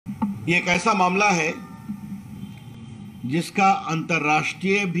ये एक ऐसा मामला है जिसका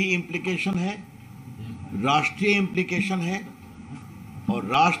अंतर्राष्ट्रीय भी इम्प्लीकेशन है, राष्ट्रीय इम्प्लीकेशन है और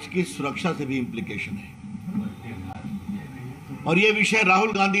राष्ट्र की सुरक्षा से भी इम्प्लीकेशन है। और यह विषय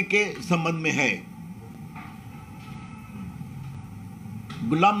राहुल गांधी के संबंध में है।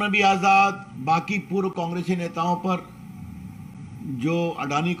 गुलाम नबी आजाद, बाकी पूर्व कांग्रेसी नेताओं पर जो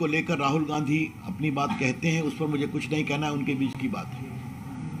अडानी को लेकर राहुल गांधी अपनी बात कहते हैं, उस पर मुझे कुछ नहीं कहना है, उनके बीच की बात है।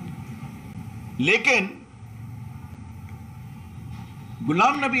 लेकिन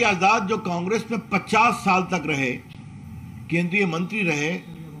गुलाम नबी आजाद जो कांग्रेस में 50 साल तक रहे, केंद्रीय मंत्री रहे,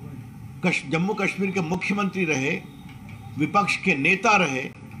 जम्मू कश्मीर के मुख्यमंत्री रहे, विपक्ष के नेता रहे,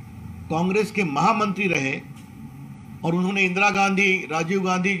 कांग्रेस के महामंत्री रहे और उन्होंने इंदिरा गांधी, राजीव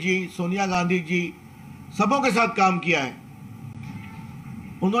गांधी जी, सोनिया गांधी जी सबों के साथ काम किया है।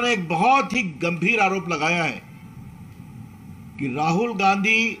 उन्होंने एक बहुत ही गंभीर आरोप लगाया है कि राहुल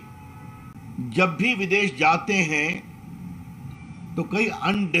गांधी जब भी विदेश जाते हैं तो कई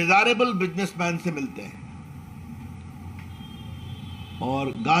अनडिजायरेबल बिजनेसमैन से मिलते हैं।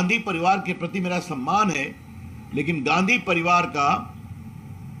 और गांधी परिवार के प्रति मेरा सम्मान है, लेकिन गांधी परिवार का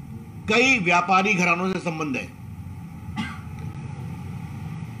कई व्यापारी घरानों से संबंध है।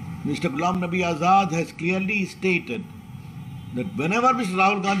 Mr. Ghulam Nabi Azad has clearly stated that whenever Mr.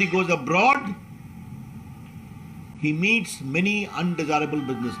 Rahul Gandhi goes abroad, he meets many undesirable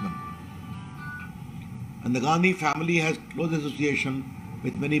businessmen. And the Gandhi family has close association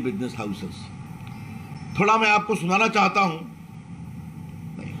with many business houses. थोड़ा मैं आपको सुनाना चाहता हूं।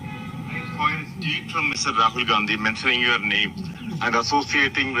 Tweet from Mr. Rahul Gandhi mentioning your name and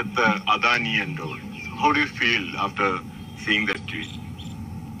associating with Adani and all. How do you feel after seeing that tweet?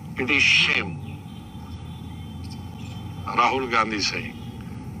 It is shame. Rahul Gandhi saying,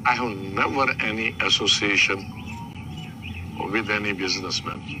 I have never any association with any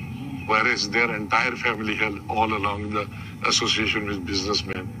businessman, whereas their entire family had all along the association with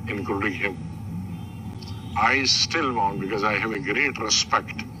businessmen, including him. I still want, because I have a great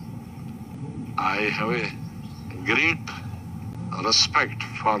respect. I have a great respect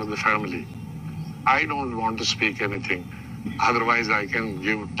for the family. I don't want to speak anything. Otherwise, I can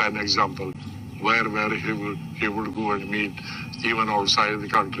give 10 examples where he would go and meet even outside the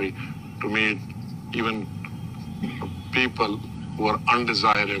country to meet even people who are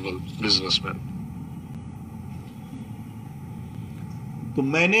undesirable businessmen. तो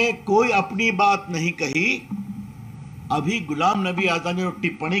मैंने कोई अपनी बात नहीं कही। अभी गुलाम नबी आजाद ने जो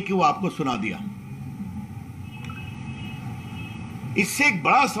टिप्पणी की वो आपको सुना दिया। इससे एक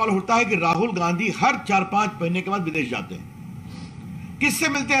बड़ा सवाल उठता है कि राहुल गांधी हर 4-5 महीने के बाद विदेश जाते हैं। किससे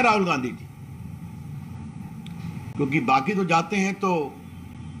मिलते हैं राहुल गांधी जी? क्योंकि बाकी तो जाते हैं तो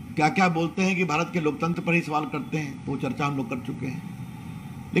क्या क्या बोलते हैं कि भारत के लोकतंत्र पर ही सवाल करते हैं, वो चर्चा हम लोग कर चुके हैं।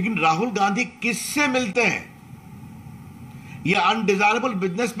 लेकिन राहुल गांधी किससे मिलते हैं? ये अनडिजायरेबल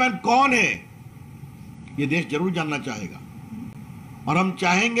बिजनेसमैन कौन है? ये देश जरूर जानना चाहेगा। और हम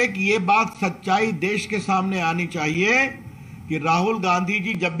चाहेंगे कि ये बात सच्चाई देश के सामने आनी चाहिए कि राहुल गांधी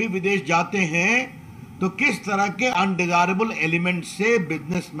जी जब भी विदेश जाते हैं तो किस तरह के अनडिजायरेबल एलिमेंट से,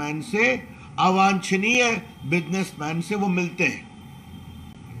 बिजनेसमैन से, अवांछनीय बिजनेसमैन से वो मिलते हैं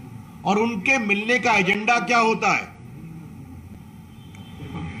और उनके मिलने का एजेंडा क्या होता है।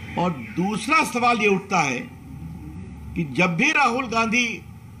 और दूसरा सवाल ये उठता है कि जब भी राहुल गांधी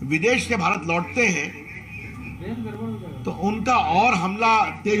विदेश से भारत लौटते हैं तो उनका और हमला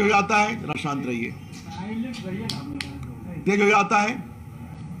तेज हो जाता है। जरा शांत रहिए। तेज हो जाता है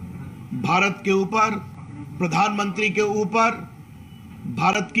भारत के ऊपर, प्रधानमंत्री के ऊपर,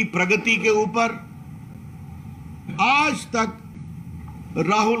 भारत की प्रगति के ऊपर। आज तक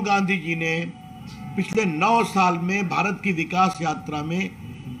राहुल गांधी जी ने पिछले 9 साल में भारत की विकास यात्रा में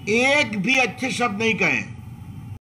एक भी अच्छे शब्द नहीं कहे।